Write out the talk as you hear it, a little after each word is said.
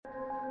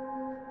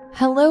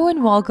Hello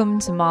and welcome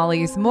to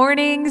Molly's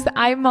Mornings.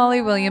 I'm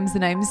Molly Williams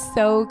and I'm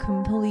so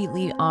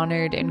completely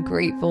honored and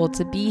grateful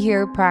to be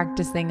here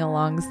practicing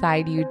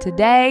alongside you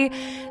today.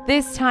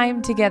 This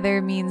time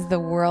together means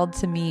the world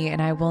to me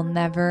and I will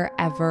never,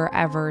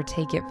 ever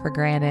take it for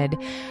granted.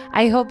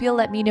 I hope you'll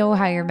let me know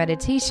how your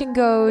meditation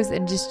goes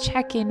and just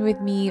check in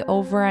with me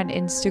over on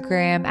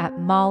Instagram at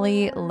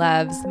Molly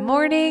Loves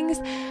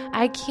Mornings.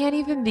 I can't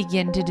even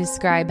begin to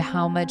describe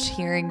how much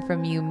hearing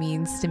from you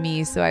means to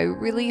me, so I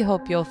really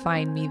hope you'll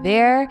find me there.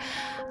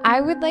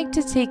 I would like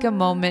to take a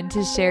moment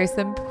to share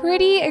some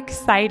pretty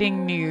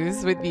exciting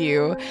news with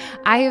you.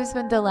 I have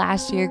spent the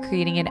last year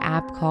creating an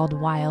app called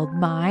Wild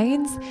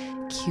Minds.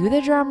 Cue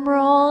the drum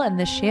roll and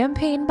the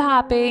champagne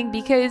popping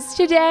because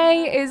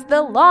today is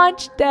the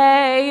launch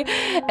day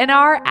and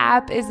our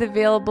app is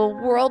available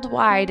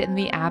worldwide in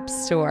the App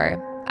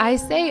Store. I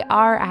say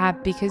our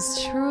app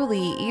because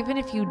truly, even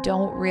if you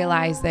don't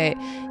realize it,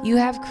 you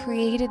have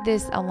created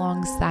this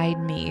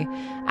alongside me.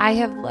 I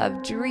have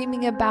loved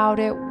dreaming about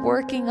it,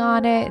 working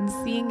on it, and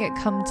seeing it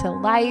come to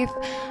life.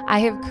 I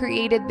have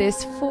created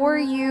this for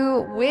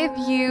you, with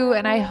you,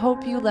 and I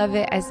hope you love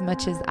it as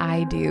much as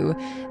I do.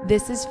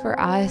 This is for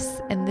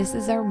us, and this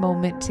is our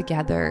moment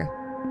together.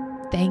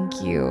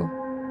 Thank you.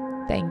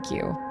 Thank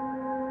you.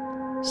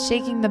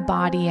 Shaking the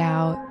body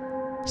out,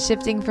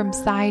 shifting from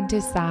side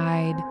to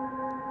side,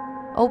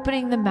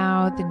 opening the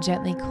mouth and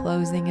gently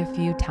closing a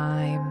few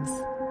times,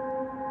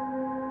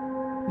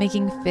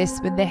 making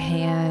fists with the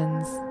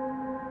hands,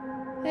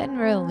 and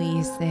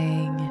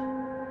releasing,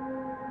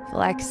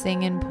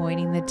 flexing and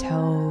pointing the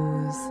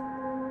toes,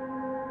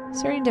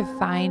 starting to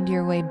find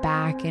your way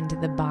back into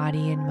the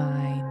body and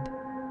mind.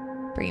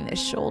 Bring the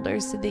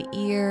shoulders to the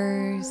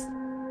ears,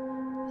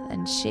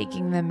 and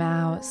shaking them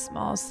out,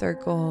 small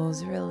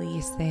circles,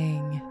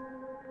 releasing,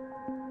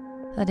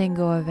 letting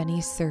go of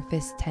any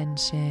surface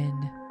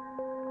tension.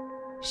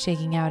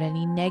 Shaking out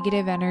any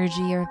negative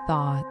energy or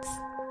thoughts.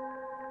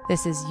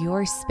 This is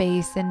your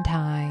space and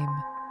time,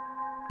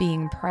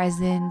 being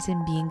present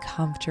and being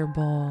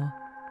comfortable.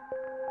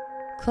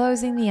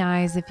 Closing the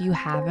eyes if you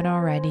haven't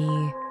already,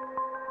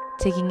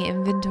 taking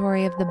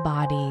inventory of the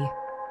body.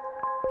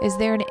 Is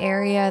there an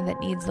area that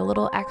needs a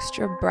little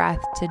extra breath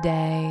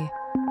today,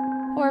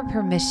 or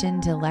permission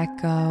to let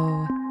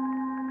go?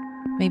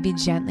 Maybe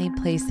gently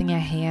placing a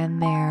hand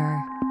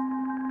there,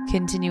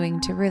 continuing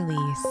to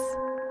release.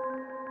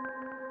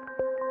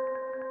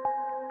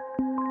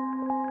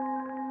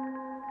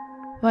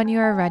 When you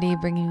are ready,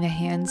 bringing the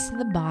hands to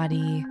the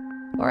body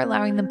or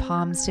allowing the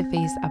palms to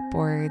face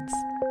upwards,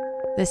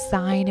 the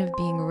sign of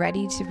being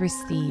ready to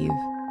receive.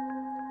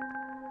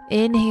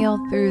 Inhale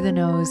through the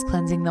nose,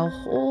 cleansing the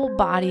whole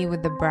body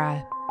with the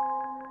breath.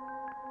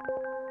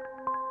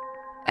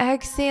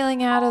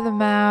 Exhaling out of the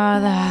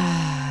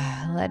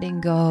mouth, letting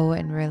go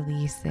and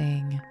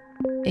releasing.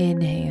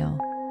 Inhale.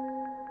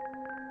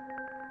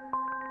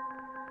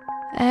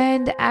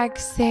 And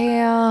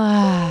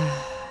exhale.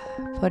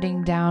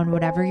 Putting down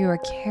whatever you are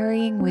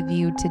carrying with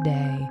you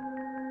today.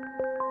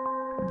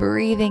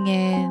 Breathing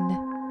in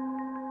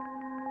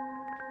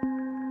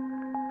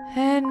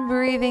and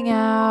breathing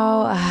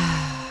out.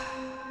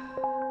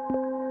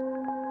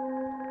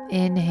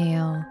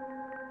 Inhale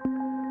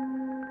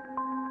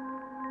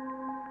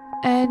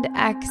and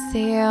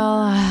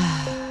exhale.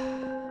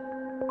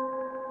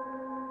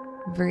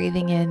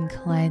 Breathing in,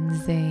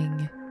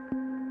 cleansing,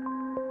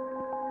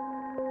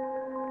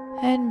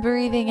 and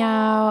breathing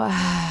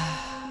out.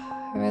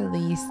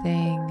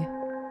 Releasing,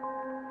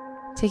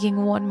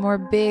 taking one more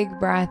big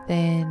breath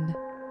in,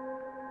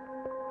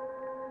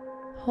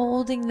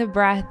 holding the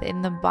breath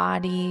in the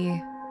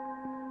body,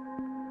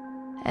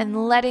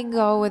 and letting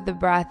go with the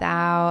breath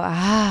out.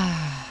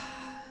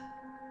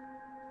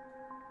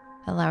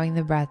 Allowing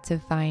the breath to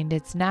find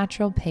its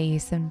natural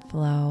pace and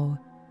flow.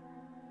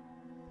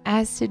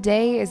 As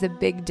today is a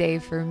big day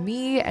for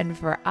me and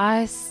for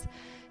us,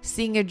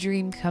 seeing a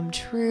dream come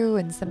true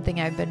and something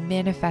I've been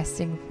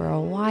manifesting for a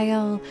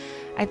while,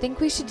 I think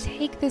we should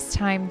take this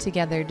time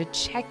together to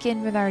check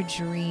in with our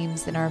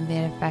dreams and our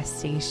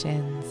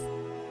manifestations.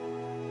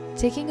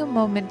 Taking a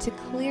moment to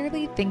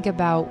clearly think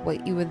about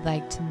what you would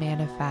like to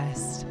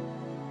manifest.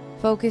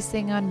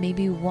 Focusing on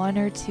maybe one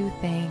or two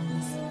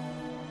things.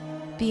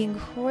 Being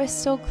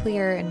crystal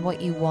clear in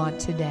what you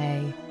want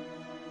today.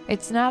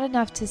 It's not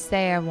enough to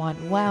say I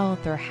want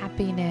wealth or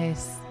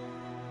happiness,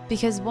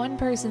 because one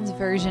person's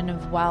version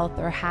of wealth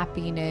or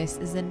happiness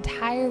is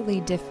entirely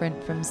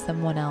different from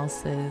someone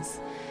else's.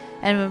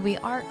 And when we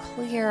aren't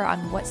clear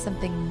on what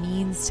something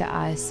means to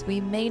us, we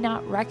may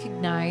not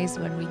recognize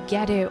when we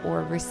get it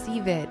or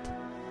receive it.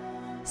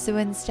 So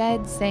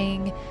instead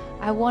saying,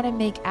 I want to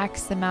make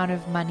X amount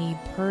of money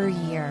per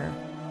year,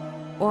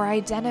 or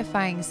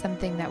identifying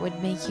something that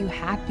would make you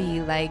happy,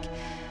 like,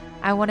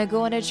 I want to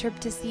go on a trip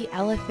to see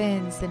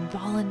elephants and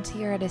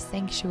volunteer at a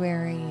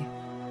sanctuary.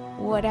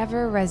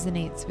 Whatever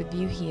resonates with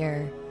you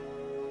here.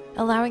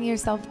 Allowing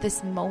yourself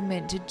this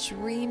moment to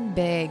dream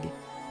big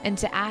and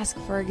to ask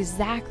for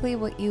exactly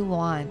what you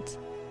want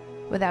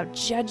without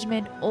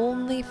judgment,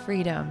 only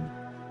freedom.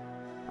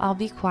 I'll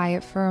be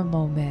quiet for a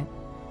moment.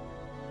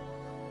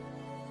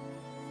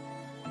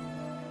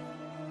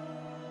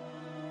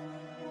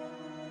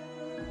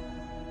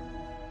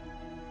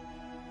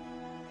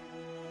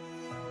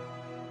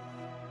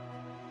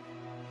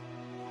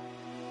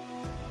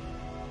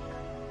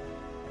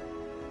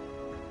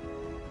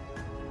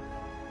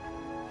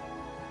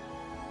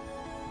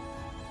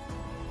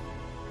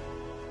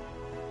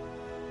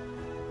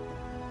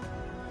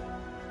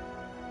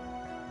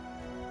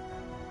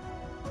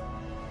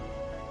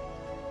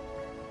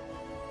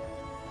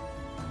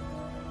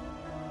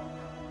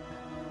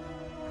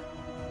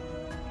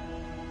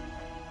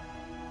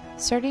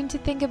 Starting to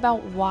think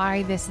about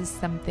why this is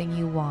something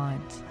you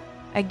want.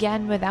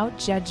 Again, without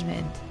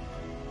judgment.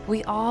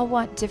 We all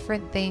want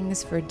different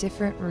things for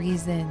different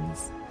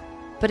reasons.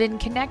 But in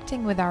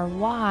connecting with our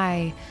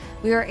why,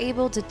 we are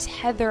able to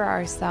tether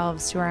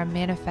ourselves to our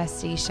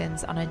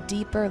manifestations on a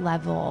deeper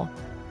level.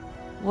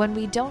 When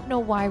we don't know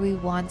why we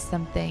want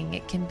something,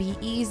 it can be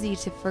easy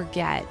to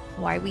forget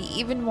why we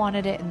even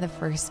wanted it in the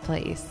first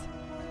place.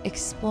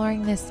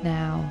 Exploring this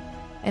now,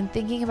 and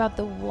thinking about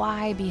the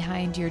why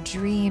behind your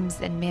dreams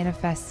and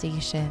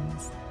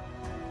manifestations.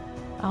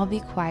 I'll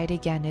be quiet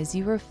again as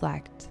you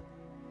reflect.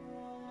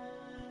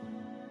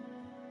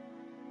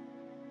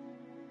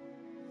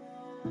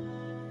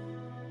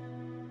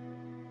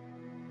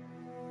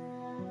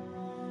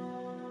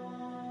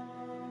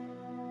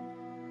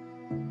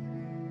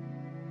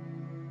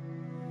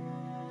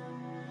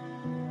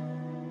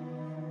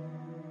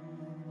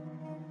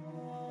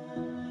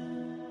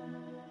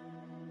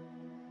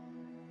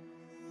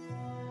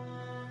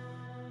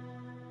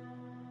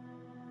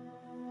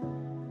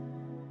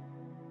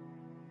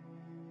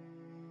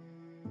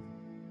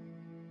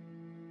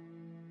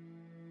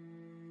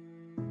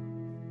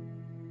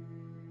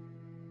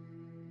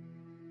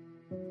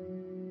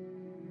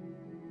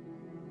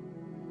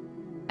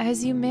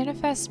 As you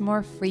manifest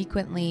more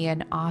frequently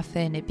and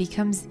often, it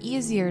becomes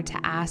easier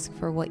to ask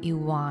for what you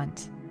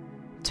want,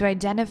 to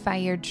identify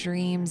your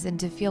dreams, and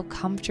to feel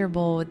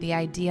comfortable with the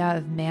idea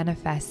of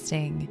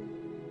manifesting.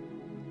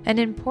 An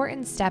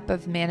important step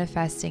of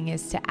manifesting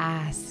is to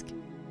ask,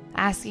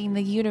 asking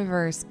the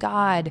universe,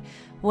 God,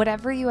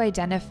 whatever you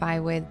identify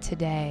with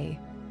today.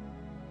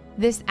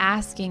 This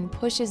asking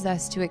pushes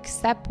us to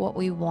accept what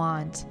we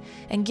want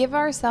and give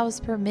ourselves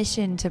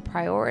permission to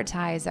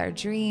prioritize our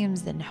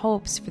dreams and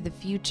hopes for the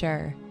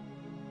future.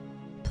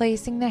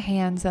 Placing the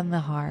hands on the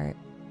heart,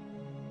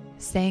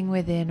 saying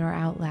within or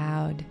out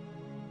loud,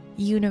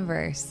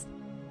 Universe,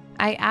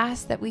 I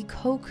ask that we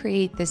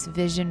co-create this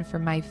vision for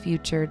my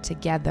future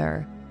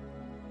together.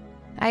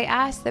 I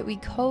ask that we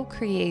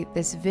co-create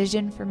this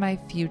vision for my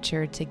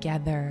future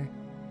together.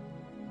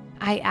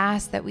 I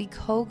ask that we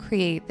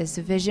co-create this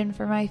vision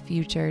for my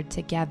future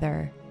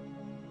together.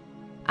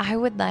 I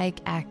would like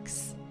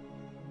X.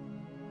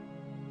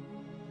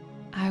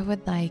 I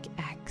would like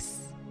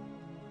X.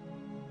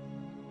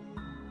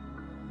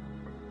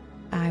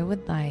 I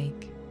would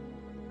like.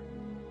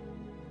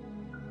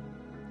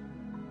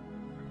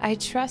 I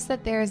trust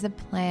that there is a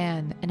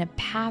plan and a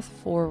path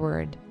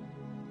forward.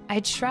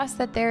 I trust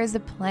that there is a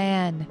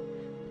plan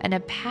and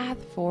a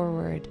path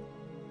forward.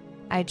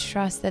 I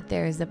trust that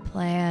there is a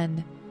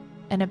plan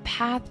and a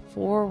path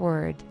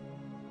forward.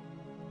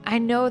 I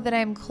know that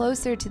I'm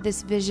closer to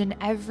this vision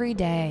every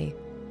day.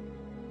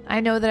 I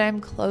know that I'm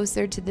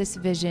closer to this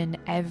vision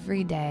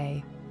every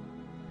day.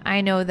 I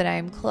know that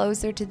I'm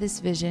closer to this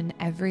vision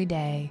every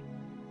day.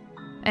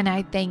 And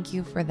I thank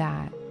you for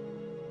that.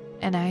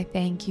 And I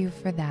thank you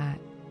for that.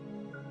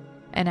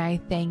 And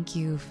I thank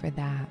you for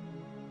that.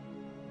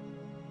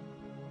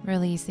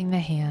 Releasing the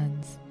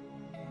hands.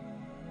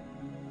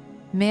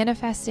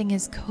 Manifesting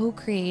is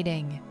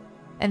co-creating.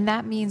 And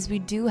that means we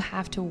do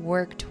have to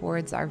work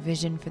towards our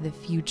vision for the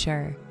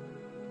future.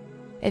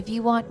 If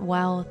you want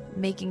wealth,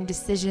 making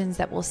decisions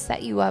that will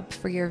set you up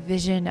for your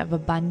vision of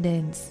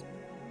abundance,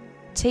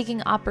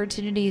 taking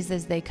opportunities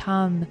as they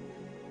come,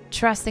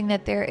 trusting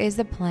that there is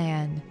a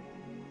plan.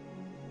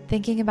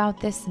 Thinking about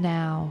this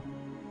now,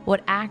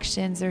 what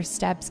actions or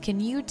steps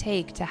can you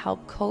take to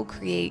help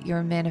co-create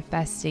your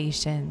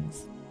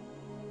manifestations?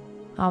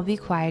 I'll be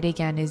quiet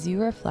again as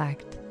you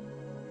reflect.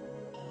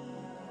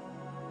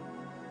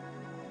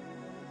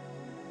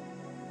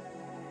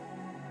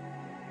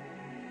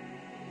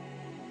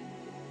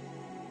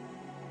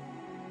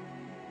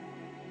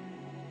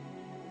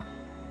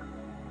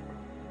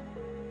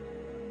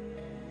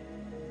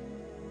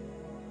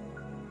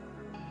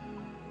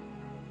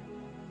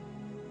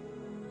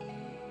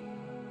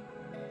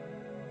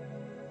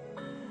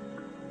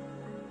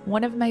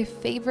 One of my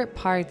favorite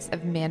parts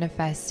of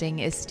manifesting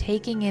is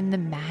taking in the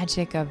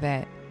magic of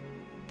it.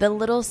 The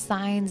little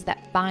signs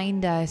that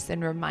find us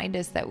and remind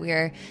us that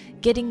we're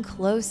getting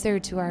closer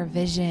to our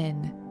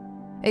vision.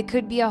 It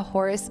could be a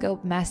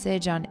horoscope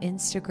message on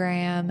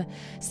Instagram,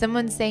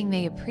 someone saying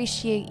they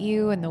appreciate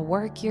you and the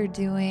work you're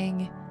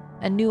doing,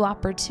 a new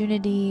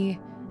opportunity,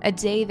 a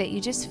day that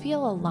you just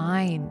feel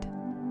aligned.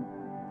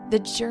 The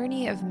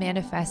journey of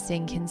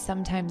manifesting can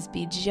sometimes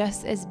be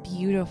just as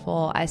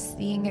beautiful as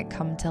seeing it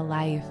come to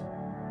life.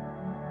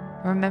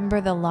 Remember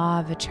the law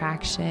of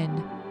attraction.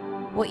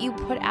 What you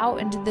put out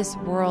into this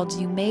world,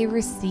 you may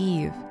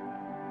receive.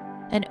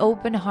 An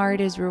open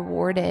heart is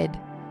rewarded,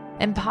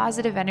 and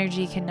positive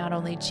energy can not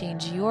only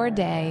change your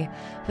day,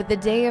 but the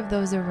day of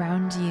those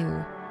around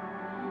you.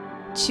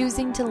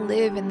 Choosing to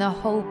live in the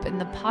hope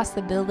and the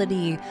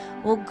possibility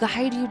will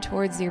guide you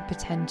towards your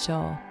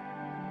potential.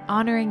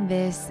 Honoring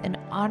this and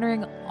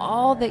honoring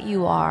all that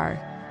you are.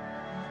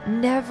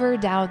 Never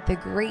doubt the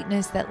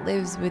greatness that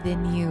lives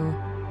within you.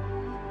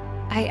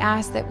 I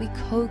ask that we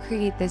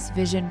co-create this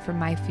vision for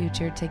my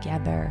future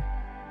together.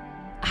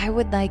 I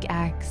would like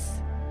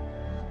X.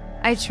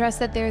 I trust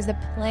that there is a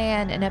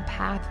plan and a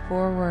path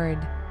forward.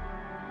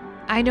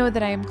 I know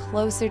that I am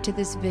closer to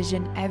this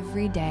vision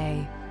every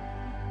day,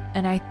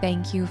 and I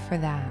thank you for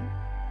that.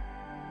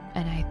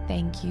 And I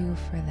thank you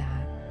for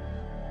that.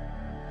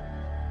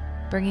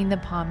 Bringing the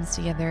palms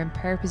together in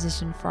prayer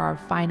position for our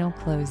final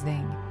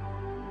closing.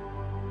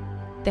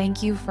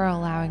 Thank you for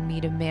allowing me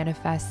to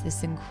manifest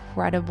this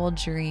incredible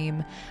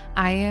dream.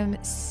 I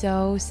am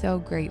so, so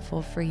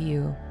grateful for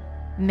you.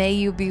 May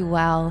you be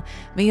well.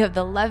 May you have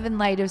the love and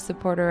light of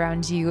support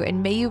around you,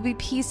 and may you be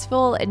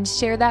peaceful and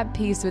share that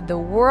peace with the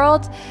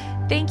world.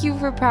 Thank you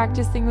for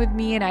practicing with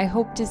me, and I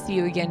hope to see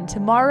you again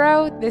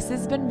tomorrow. This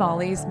has been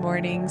Molly's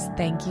Mornings.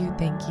 Thank you,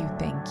 thank you,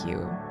 thank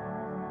you.